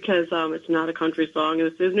because it's not a country song.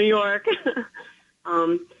 This is New York.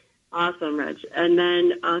 Awesome, Reg. And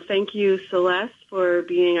then thank you, Celeste, for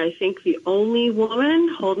being, I think, the only woman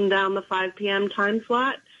holding down the 5 p.m. time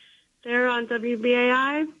slot there on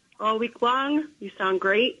WBAI all week long. You sound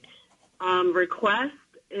great. Request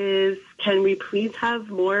is, can we please have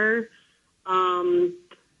more or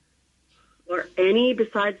any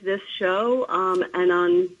besides this show and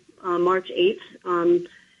on March 8th,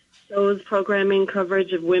 shows programming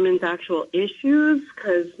coverage of women's actual issues,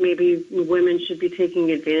 because maybe women should be taking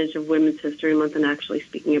advantage of Women's History Month and actually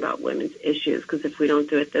speaking about women's issues, because if we don't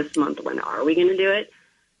do it this month, when are we going to do it?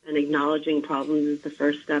 And acknowledging problems is the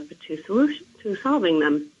first step to solving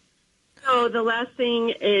them. So the last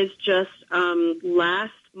thing is just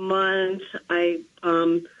last month I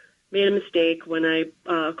made a mistake when I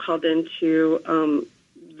called into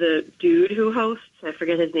the dude who hosts, I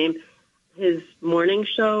forget his name, his morning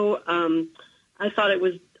show. I thought it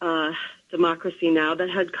was Democracy Now! That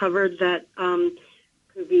had covered that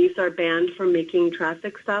police are banned from making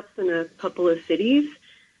traffic stops in a couple of cities.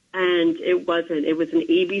 And it wasn't. It was an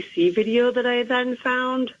ABC video that I then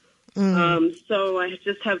found. So I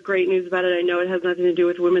just have great news about it. I know it has nothing to do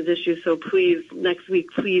with women's issues, so please, next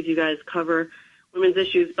week, please, you guys cover women's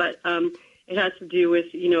issues. But it has to do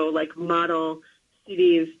with, like model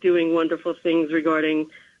cities doing wonderful things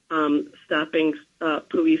regarding stopping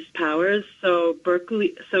police powers. So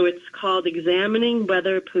Berkeley, so it's called Examining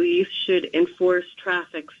Whether Police Should Enforce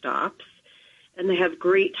Traffic Stops. And they have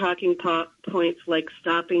great talking points like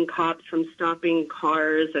stopping cops from stopping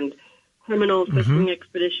cars and criminal fishing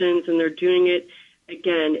expeditions, and they're doing it,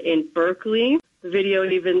 again, in Berkeley. The video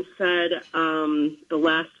even said the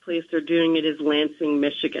last place they're doing it is Lansing,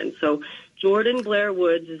 Michigan. So Jordan Blair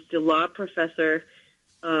Woods is the law professor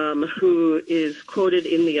who is quoted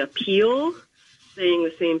in The Appeal saying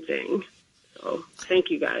the same thing. So thank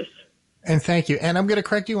you, guys. And thank you. And I'm going to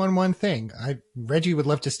correct you on one thing. Reggie would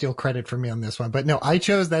love to steal credit from me on this one, but no, I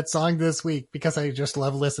chose that song this week because I just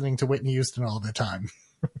love listening to Whitney Houston all the time.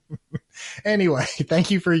 Anyway,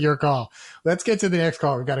 thank you for your call. Let's get to the next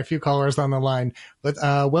call. We've got a few callers on the line.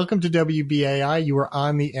 Welcome to WBAI. You are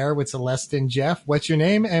on the air with Celeste and Jeff. What's your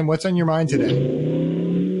name and what's on your mind today?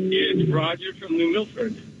 It's Roger from New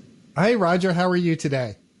Milford. Hi, Roger. How are you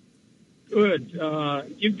today? Good.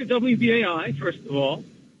 Give to WBAI, first of all.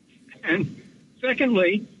 And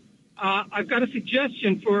secondly, I've got a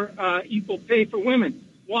suggestion for equal pay for women.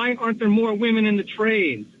 Why aren't there more women in the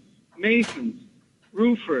trades? Masons,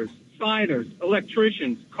 roofers, siders,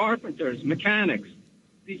 electricians, carpenters, mechanics.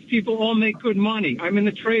 These people all make good money. I'm in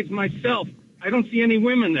the trades myself. I don't see any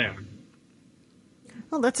women there.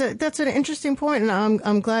 Well, that's an interesting point, and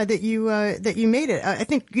I'm glad that you made it. I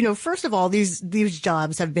think, first of all, these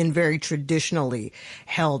jobs have been very traditionally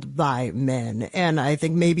held by men, and I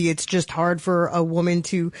think maybe it's just hard for a woman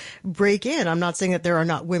to break in. I'm not saying that there are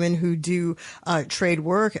not women who do trade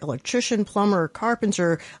work, electrician, plumber,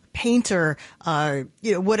 carpenter, painter,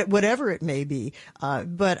 whatever it may be.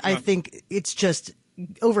 But I think it's just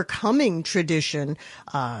overcoming tradition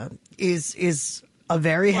is a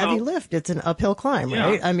very heavy lift. It's an uphill climb,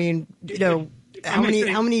 right? I mean, how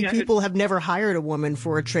many people have never hired a woman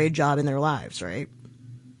for a trade job in their lives, right?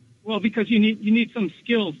 Well, because you need some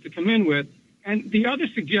skills to come in with. And the other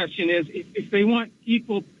suggestion is if they want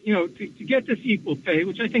equal, to get this equal pay,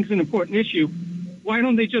 which I think is an important issue, why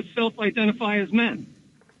don't they just self-identify as men?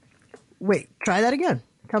 Wait, try that again.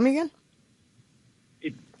 Tell me again.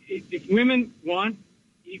 If women want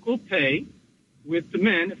equal pay with the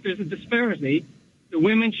men, if there's a disparity, the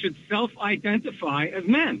women should self-identify as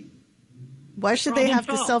men. Why should they have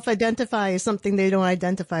to self-identify as something they don't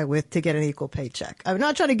identify with to get an equal paycheck? I'm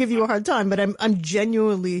not trying to give you a hard time, but I'm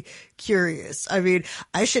genuinely curious. I mean,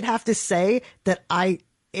 I should have to say that I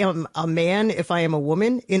am a man if I am a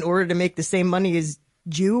woman in order to make the same money as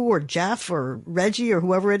Jew or Jeff or Reggie or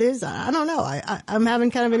whoever it is. I don't know. I'm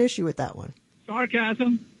having kind of an issue with that one.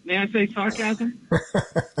 Sarcasm? May I say sarcasm?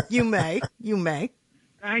 You may. Thank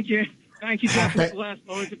you. Thank you, Jeff and Celeste.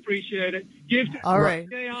 Always appreciate it. Give to All right.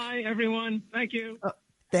 AI, everyone. Thank you.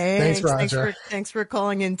 Thanks, Roger. Thanks for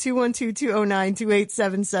calling in.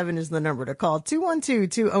 212-209-2877 is the number to call.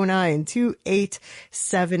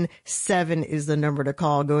 212-209-2877 is the number to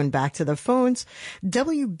call. Going back to the phones.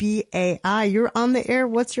 WBAI, you're on the air.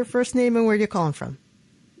 What's your first name and where are you calling from?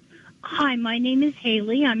 Hi, my name is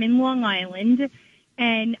Haley. I'm in Long Island.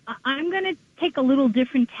 And I'm going to take a little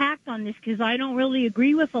different tact on this because I don't really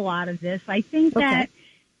agree with a lot of this. I think that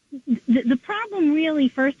the problem really,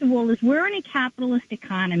 first of all, is we're in a capitalist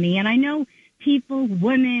economy. And I know people,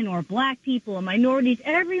 women or black people or minorities,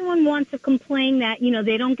 everyone wants to complain that,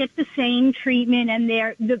 they don't get the same treatment and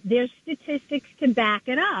there's statistics to back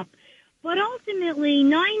it up. But ultimately,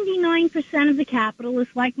 99% of the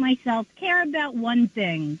capitalists, like myself, care about one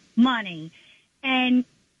thing, money. And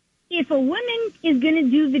if a woman is going to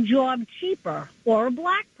do the job cheaper, or a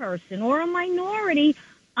black person, or a minority,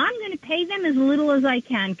 I'm going to pay them as little as I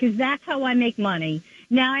can, because that's how I make money.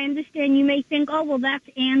 Now, I understand you may think, oh, well, that's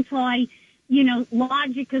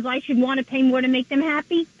logic, because I should want to pay more to make them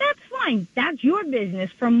happy. That's fine. That's your business.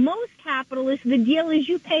 For most capitalists, the deal is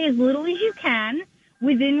you pay as little as you can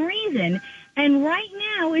within reason. And right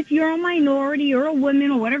now, if you're a minority or a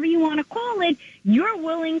woman or whatever you want to call it, you're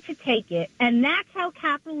willing to take it. And that's how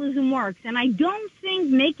capitalism works. And I don't think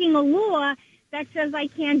making a law that says I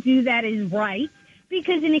can't do that is right.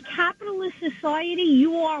 Because in a capitalist society,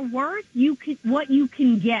 you are worth what you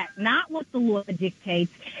can get, not what the law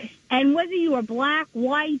dictates. And whether you are black,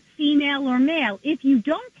 white, female, or male, if you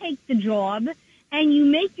don't take the job and you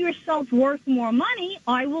make yourself worth more money,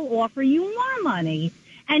 I will offer you more money.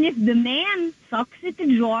 And if the man sucks at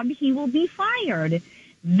the job, he will be fired.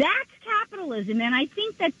 That's capitalism, and I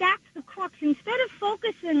think that that's the crux. Instead of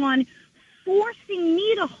focusing on forcing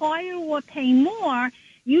me to hire or pay more,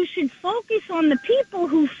 you should focus on the people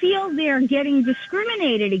who feel they're getting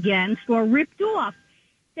discriminated against or ripped off.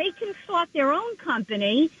 They can start their own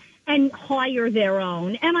company and hire their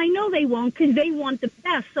own, and I know they won't because they want the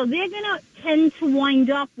best. So they're going to tend to wind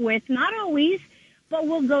up with, not always, but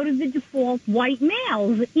we'll go to the default white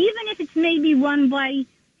males, even if it's maybe run by,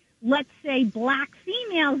 let's say, black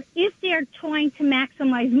females, if they're trying to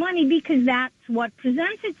maximize money because that's what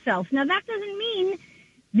presents itself. Now, that doesn't mean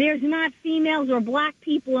there's not females or black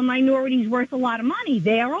people or minorities worth a lot of money.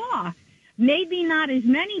 There are. Maybe not as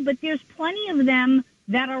many, but there's plenty of them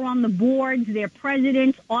that are on the boards. They're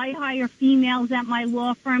presidents. I hire females at my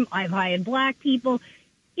law firm. I've hired black people.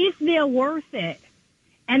 If they're worth it.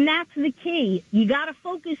 And that's the key. You got to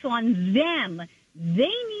focus on them. They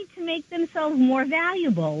need to make themselves more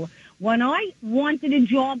valuable. When I wanted a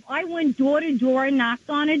job, I went door to door and knocked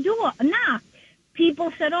on a door.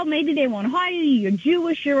 People said, oh, maybe they won't hire you. You're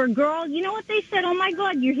Jewish. You're a girl. You know what they said? Oh, my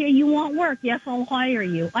God, you're here. You want work. Yes, I'll hire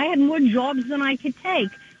you. I had more jobs than I could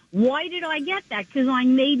take. Why did I get that? Because I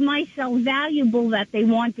made myself valuable that they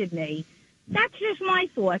wanted me. That's just my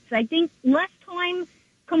thoughts. I think less time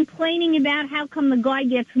complaining about how come the guy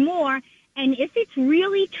gets more. And if it's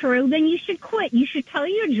really true, then you should quit. You should tell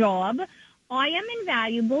your job, I am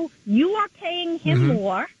invaluable, you are paying him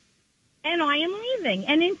more, and I am leaving.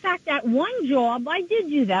 And in fact, at one job, I did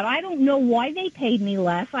do that. I don't know why they paid me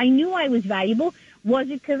less. I knew I was valuable. Was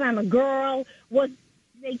it because I'm a girl? Was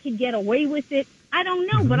they could get away with it? I don't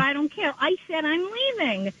know, but I don't care. I said I'm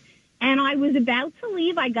leaving. And I was about to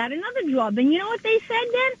leave. I got another job. And you know what they said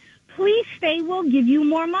then? Please stay, we'll give you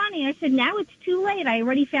more money. I said, now it's too late. I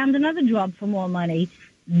already found another job for more money.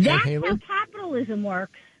 That's how capitalism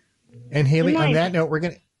works. And Haley, on that note, we're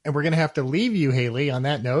going to have to leave you, Haley, on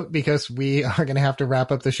that note, because we are going to have to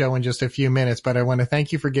wrap up the show in just a few minutes. But I want to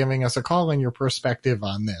thank you for giving us a call and your perspective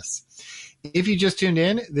on this. If you just tuned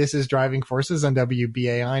in, this is Driving Forces on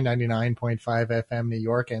WBAI 99.5 FM New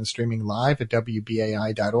York and streaming live at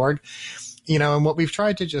WBAI.org. You know, and what we've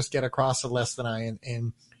tried to just get across, Celeste and I,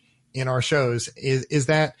 in our shows is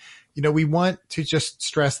that, you know, we want to just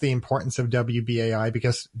stress the importance of WBAI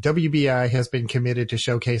because WBAI has been committed to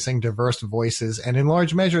showcasing diverse voices. And in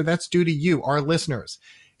large measure, that's due to you, our listeners.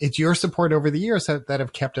 It's your support over the years that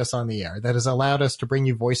have kept us on the air, that has allowed us to bring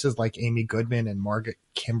you voices like Amy Goodman and Margaret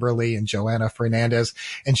Kimberly and Joanna Fernandez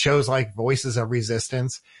and shows like Voices of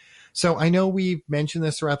Resistance. So I know we've mentioned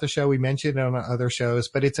this throughout the show. We mentioned it on other shows,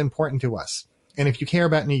 but it's important to us. And if you care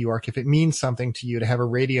about New York, if it means something to you to have a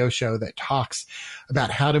radio show that talks about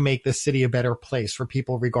how to make the city a better place for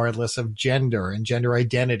people regardless of gender and gender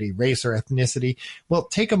identity, race or ethnicity, well,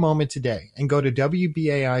 take a moment today and go to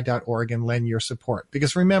WBAI.org and lend your support.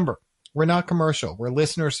 Because remember, we're not commercial. We're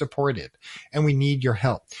listener supported and we need your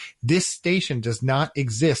help. This station does not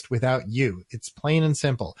exist without you. It's plain and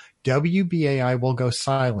simple. WBAI will go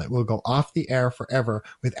silent, will go off the air forever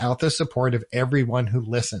without the support of everyone who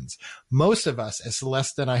listens. Most of us, as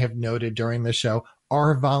Celeste and I have noted during the show,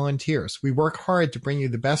 are volunteers. We work hard to bring you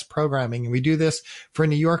the best programming and we do this for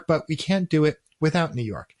New York, but we can't do it without New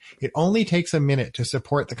York. It only takes a minute to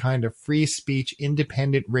support the kind of free speech,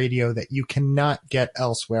 independent radio that you cannot get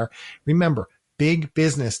elsewhere. Remember, big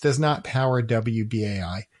business does not power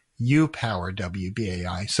WBAI. You power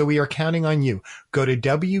WBAI. So we are counting on you. Go to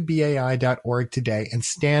WBAI.org today and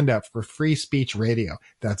stand up for free speech radio.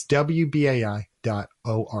 That's WBAI.org.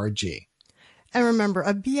 And remember,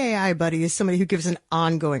 a BAI buddy is somebody who gives an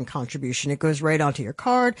ongoing contribution. It goes right onto your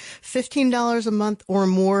card, $15 a month or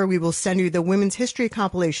more. We will send you the Women's History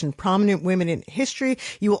compilation, Prominent Women in History.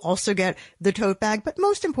 You will also get the tote bag. But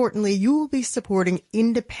most importantly, you will be supporting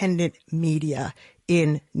independent media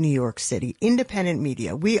in New York City. Independent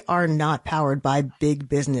media. We are not powered by big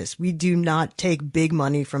business. We do not take big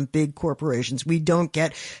money from big corporations. We don't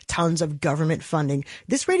get tons of government funding.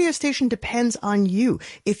 This radio station depends on you.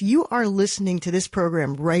 If you are listening to this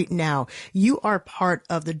program right now, you are part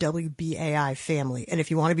of the WBAI family. And if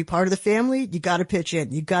you want to be part of the family, you got to pitch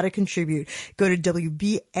in. You got to contribute. Go to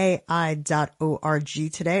WBAI.org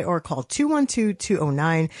today or call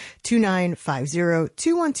 212-209-2950,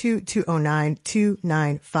 212-209-2950.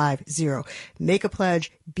 Make a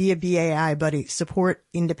pledge, be a BAI buddy, support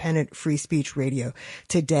independent free speech radio.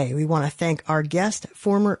 Today, we want to thank our guest,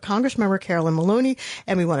 former Congressmember Carolyn Maloney,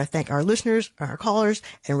 and we want to thank our listeners, our callers,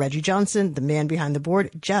 and Reggie Johnson, the man behind the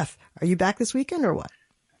board. Jeff, are you back this weekend or what?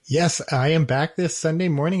 Yes, I am back this Sunday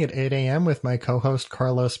morning at 8 a.m. with my co-host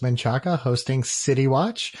Carlos Menchaca hosting City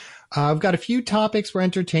Watch. I've got a few topics we're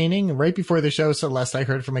entertaining. Right before the show, Celeste, I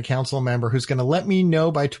heard from a council member who's going to let me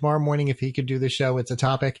know by tomorrow morning if he could do the show. It's a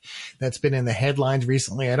topic that's been in the headlines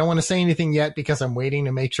recently. I don't want to say anything yet because I'm waiting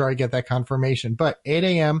to make sure I get that confirmation. But 8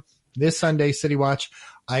 a.m. this Sunday, City Watch,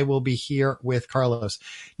 I will be here with Carlos.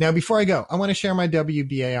 Now, before I go, I want to share my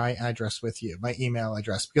WBAI address with you, my email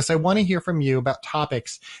address, because I want to hear from you about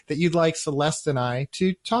topics that you'd like Celeste and I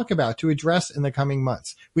to talk about, to address in the coming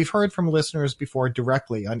months. We've heard from listeners before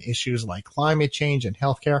directly on issues like climate change and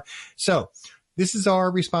healthcare. So this is our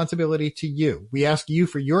responsibility to you. We ask you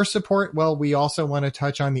for your support. Well, we also want to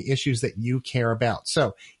touch on the issues that you care about.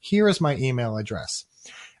 So here is my email address.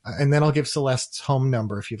 And then I'll give Celeste's home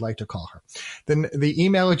number if you'd like to call her. Then the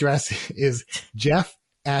email address is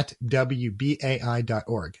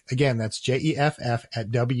jeff@wbai.org. Again, that's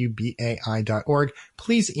jeff@wbai.org.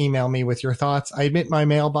 Please email me with your thoughts. I admit my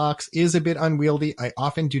mailbox is a bit unwieldy. I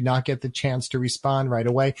often do not get the chance to respond right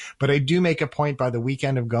away, but I do make a point by the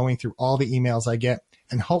weekend of going through all the emails I get.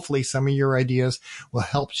 And hopefully some of your ideas will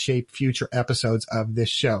help shape future episodes of this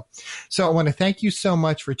show. So I want to thank you so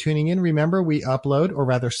much for tuning in. Remember, we upload, or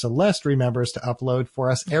rather Celeste remembers to upload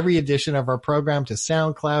for us every edition of our program to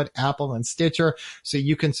SoundCloud, Apple, and Stitcher, so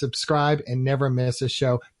you can subscribe and never miss a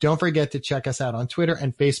show. Don't forget to check us out on Twitter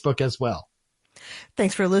and Facebook as well.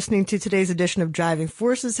 Thanks for listening to today's edition of Driving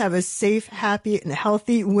Forces. Have a safe, happy, and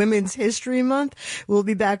healthy Women's History Month. We'll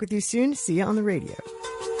be back with you soon. See you on the radio.